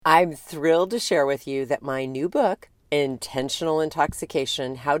I'm thrilled to share with you that my new book, Intentional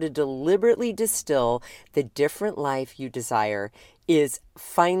Intoxication: How to Deliberately Distill the Different Life You Desire, is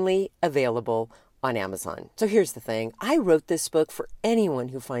finally available on Amazon. So here's the thing. I wrote this book for anyone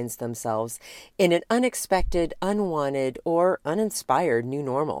who finds themselves in an unexpected, unwanted, or uninspired new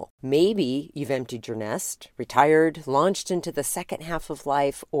normal. Maybe you've emptied your nest, retired, launched into the second half of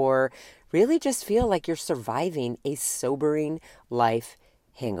life, or really just feel like you're surviving a sobering life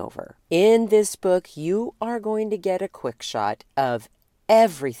hangover. In this book, you are going to get a quick shot of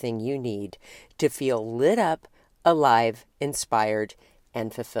everything you need to feel lit up, alive, inspired,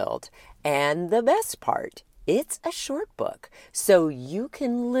 and fulfilled. And the best part, it's a short book, so you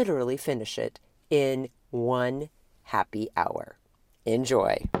can literally finish it in one happy hour.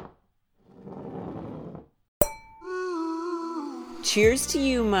 Enjoy. Cheers to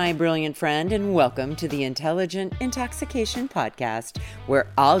you, my brilliant friend, and welcome to the Intelligent Intoxication Podcast, where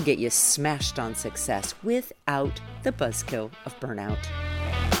I'll get you smashed on success without the buzzkill of burnout.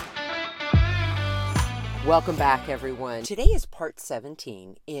 Welcome back, everyone. Today is part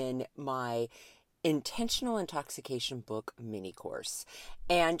 17 in my Intentional Intoxication book mini course.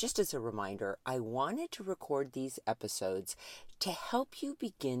 And just as a reminder, I wanted to record these episodes to help you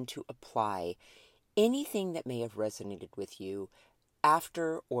begin to apply anything that may have resonated with you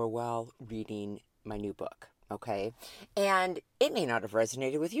after or while reading my new book, okay? And it may not have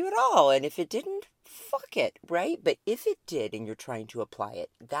resonated with you at all, and if it didn't, fuck it, right? But if it did and you're trying to apply it,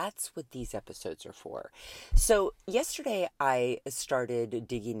 that's what these episodes are for. So yesterday I started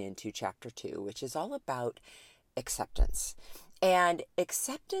digging into chapter 2, which is all about acceptance. And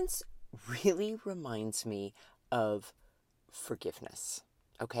acceptance really reminds me of forgiveness,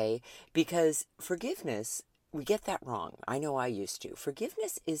 okay? Because forgiveness, we get that wrong. I know I used to.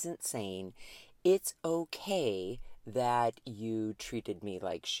 Forgiveness isn't saying it's okay that you treated me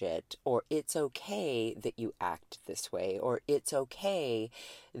like shit, or it's okay that you act this way, or it's okay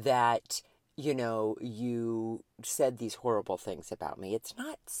that, you said these horrible things about me. It's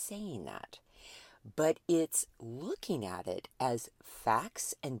not saying that, but it's looking at it as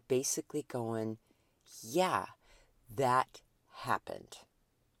facts and basically going, yeah, that happened.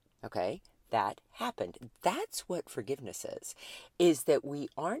 Okay? That happened. That's what forgiveness is that we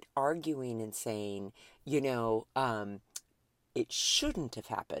aren't arguing and saying, it shouldn't have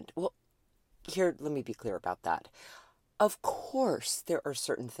happened. Well, here, let me be clear about that. Of course, there are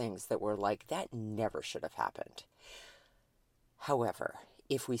certain things that we're like, that never should have happened. However,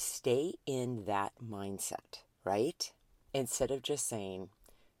 if we stay in that mindset, right? Instead of just saying,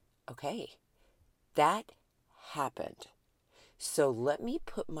 okay, that happened. So let me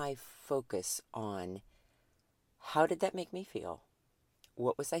put my focus on, how did that make me feel?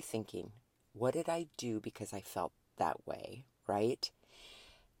 What was I thinking? What did I do because I felt that way, right?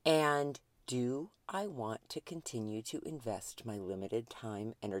 And do I want to continue to invest my limited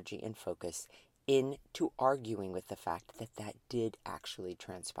time, energy, and focus into arguing with the fact that that did actually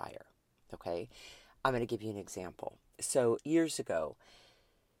transpire? Okay? I'm going to give you an example. So years ago,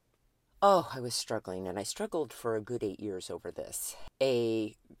 I was struggling, and I struggled for a good 8 years over this.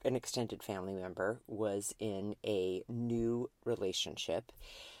 An extended family member was in a new relationship,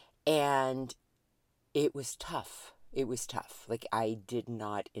 and it was tough. It was tough. Like, I did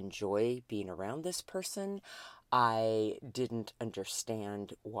not enjoy being around this person. I didn't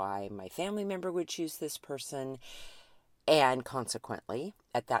understand why my family member would choose this person. And consequently,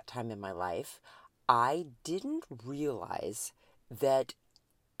 at that time in my life, I didn't realize that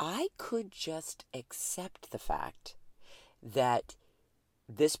I could just accept the fact that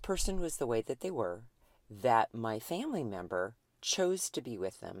this person was the way that they were, that my family member chose to be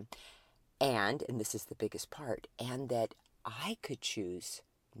with them, and this is the biggest part, and that I could choose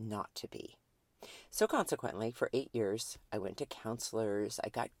not to be. So consequently, for 8 years, I went to counselors, I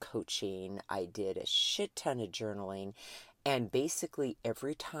got coaching, I did a shit ton of journaling, and basically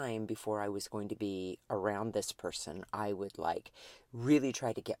every time before I was going to be around this person, I would really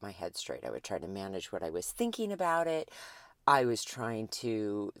try to get my head straight. I would try to manage what I was thinking about it. I was trying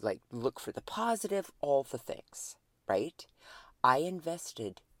to look for the positive, all the things, right? I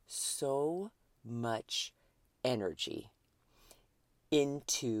invested so much energy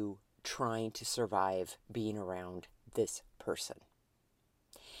into trying to survive being around this person.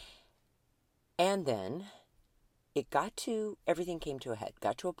 And then everything came to a head,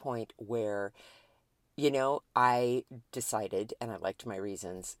 got to a point where, I decided, and I liked my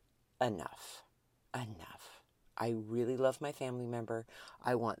reasons, enough. I really love my family member.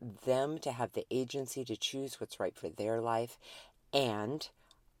 I want them to have the agency to choose what's right for their life, and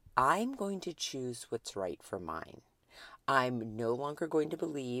I'm going to choose what's right for mine. I'm no longer going to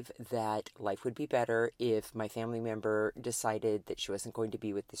believe that life would be better if my family member decided that she wasn't going to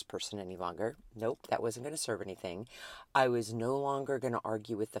be with this person any longer. Nope, that wasn't going to serve anything. I was no longer going to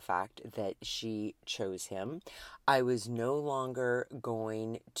argue with the fact that she chose him. I was no longer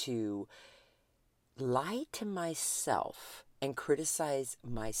going to lie to myself and criticize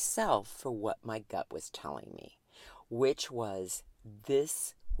myself for what my gut was telling me, which was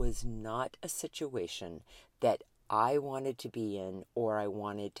this was not a situation that I wanted to be in or I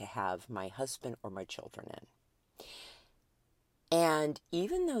wanted to have my husband or my children in. And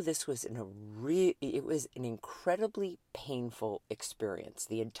even though this was it was an incredibly painful experience.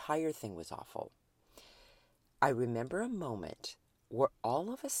 The entire thing was awful. I remember a moment where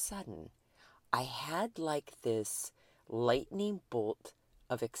all of a sudden I had like this lightning bolt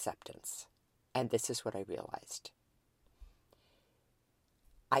of acceptance. And this is what I realized.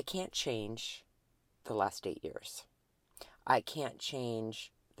 I can't change the last 8 years. I can't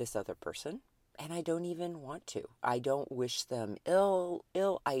change this other person, and I don't even want to. I don't wish them ill.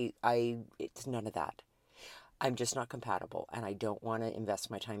 It's none of that. I'm just not compatible, and I don't want to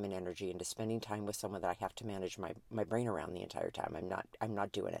invest my time and energy into spending time with someone that I have to manage my brain around the entire time. I'm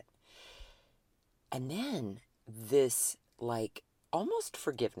not doing it. And then this like almost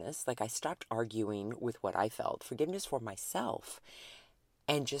forgiveness, like I stopped arguing with what I felt, forgiveness for myself,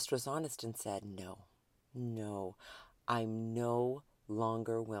 and just was honest and said, no, I'm no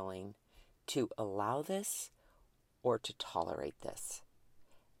longer willing to allow this or to tolerate this.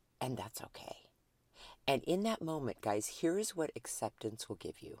 And that's okay. And in that moment, guys, here is what acceptance will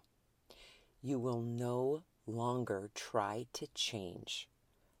give you. You will no longer try to change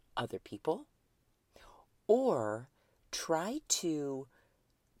other people or try to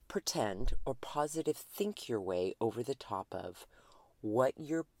pretend or positive think your way over the top of what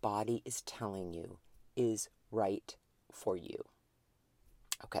your body is telling you is right for you.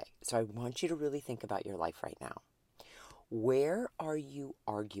 Okay, so I want you to really think about your life right now. Where are you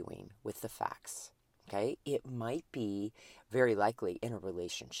arguing with the facts? Okay, it might be very likely in a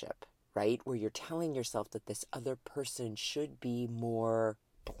relationship, right? Where you're telling yourself that this other person should be more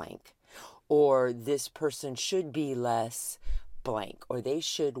blank, or this person should be less blank, or they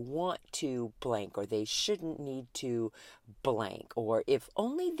should want to blank, or they shouldn't need to blank, or if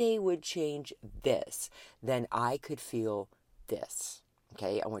only they would change this, then I could feel this.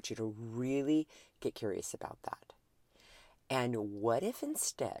 Okay, I want you to really get curious about that. And what if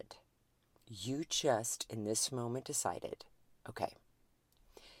instead you just in this moment decided, okay,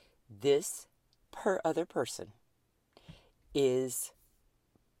 this other person is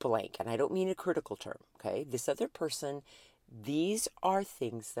blank, and I don't mean a critical term, okay? This other person, these are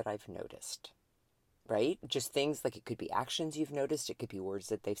things that I've noticed, right? Just things like it could be actions you've noticed, it could be words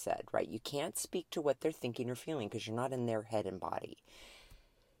that they've said, right? You can't speak to what they're thinking or feeling because you're not in their head and body.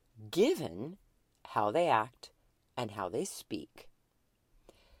 Given how they act and how they speak,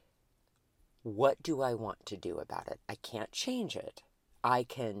 what do I want to do about it? I can't change it. I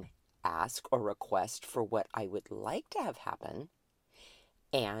can ask or request for what I would like to have happen,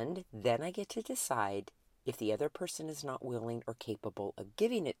 and then I get to decide if the other person is not willing or capable of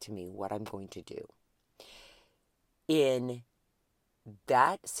giving it to me, what I'm going to do. In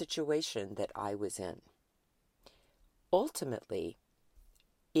that situation that I was in, ultimately,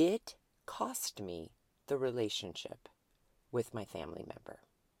 it cost me the relationship with my family member.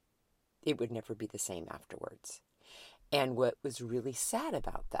 It would never be the same afterwards. And what was really sad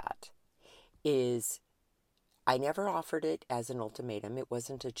about that is I never offered it as an ultimatum. It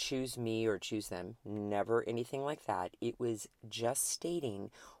wasn't a choose me or choose them. Never anything like that. It was just stating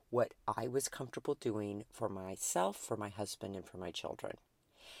what I was comfortable doing for myself, for my husband, and for my children.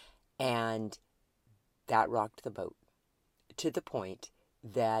 And that rocked the boat to the point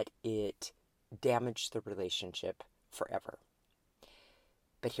that it damaged the relationship forever.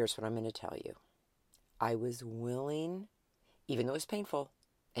 But here's what I'm going to tell you. I was willing, even though it was painful,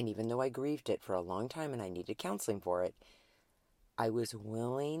 and even though I grieved it for a long time and I needed counseling for it, I was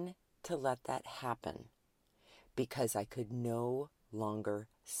willing to let that happen because I could no longer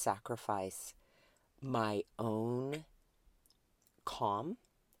sacrifice my own calm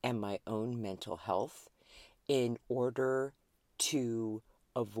and my own mental health in order to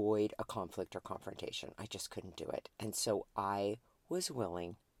avoid a conflict or confrontation. I just couldn't do it. And so I was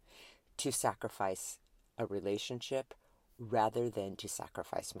willing to sacrifice a relationship rather than to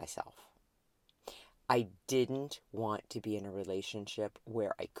sacrifice myself. I didn't want to be in a relationship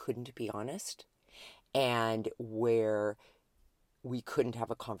where I couldn't be honest and where we couldn't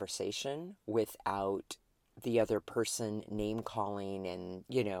have a conversation without the other person name calling and,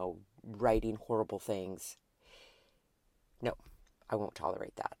 writing horrible things. No, I won't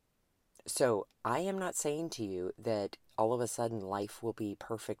tolerate that. So I am not saying to you that all of a sudden life will be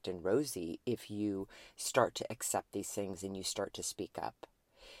perfect and rosy if you start to accept these things and you start to speak up.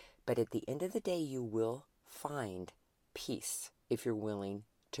 But at the end of the day, you will find peace if you're willing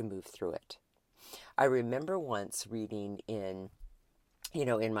to move through it. I remember once reading in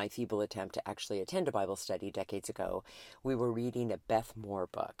my feeble attempt to actually attend a Bible study decades ago, we were reading a Beth Moore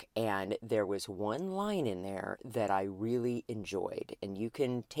book, and there was one line in there that I really enjoyed, and you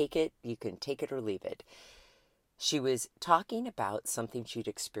can take it or leave it. She was talking about something she'd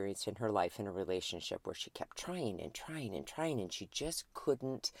experienced in her life in a relationship where she kept trying and trying and trying, and she just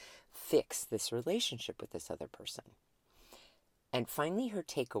couldn't fix this relationship with this other person. And finally, her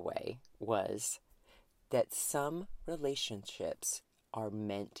takeaway was that some relationships are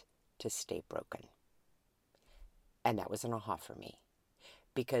meant to stay broken. And that was an aha for me.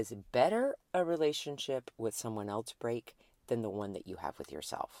 Because better a relationship with someone else break than the one that you have with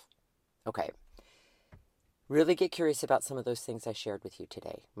yourself. Okay. Really get curious about some of those things I shared with you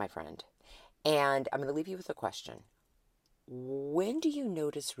today, my friend. And I'm going to leave you with a question. When do you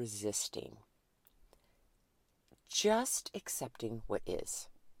notice resisting just accepting what is?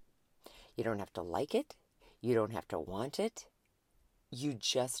 You don't have to like it. You don't have to want it. You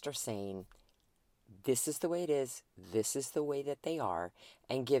just are saying, this is the way it is. This is the way that they are.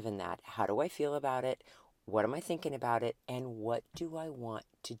 And given that, how do I feel about it? What am I thinking about it? And what do I want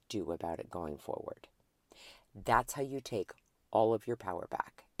to do about it going forward? That's how you take all of your power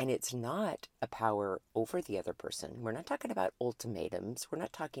back. And it's not a power over the other person. We're not talking about ultimatums. We're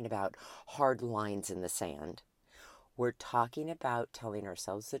not talking about hard lines in the sand. We're talking about telling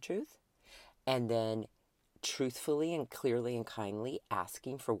ourselves the truth and then truthfully and clearly and kindly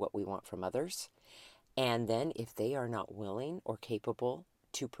asking for what we want from others. And then if they are not willing or capable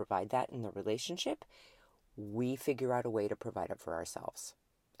to provide that in the relationship, we figure out a way to provide it for ourselves.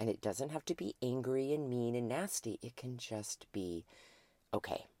 And it doesn't have to be angry and mean and nasty. It can just be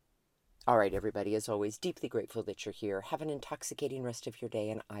okay. All right, everybody, as always, deeply grateful that you're here. Have an intoxicating rest of your day,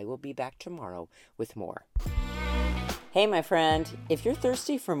 and I will be back tomorrow with more. Hey, my friend, if you're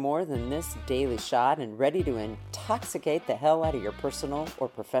thirsty for more than this daily shot and ready to intoxicate the hell out of your personal or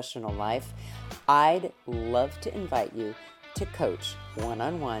professional life, I'd love to invite you to coach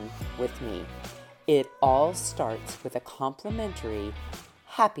one-on-one with me. It all starts with a complimentary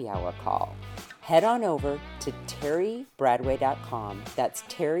happy hour call. Head on over to terrybradway.com. That's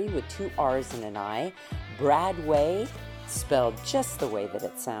Terry with 2 R's and an I. Bradway, spelled just the way that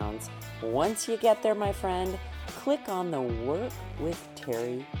it sounds. Once you get there, my friend, click on the Work with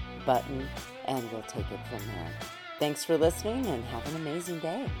Terry button and we'll take it from there. Thanks for listening and have an amazing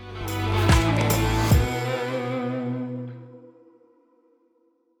day.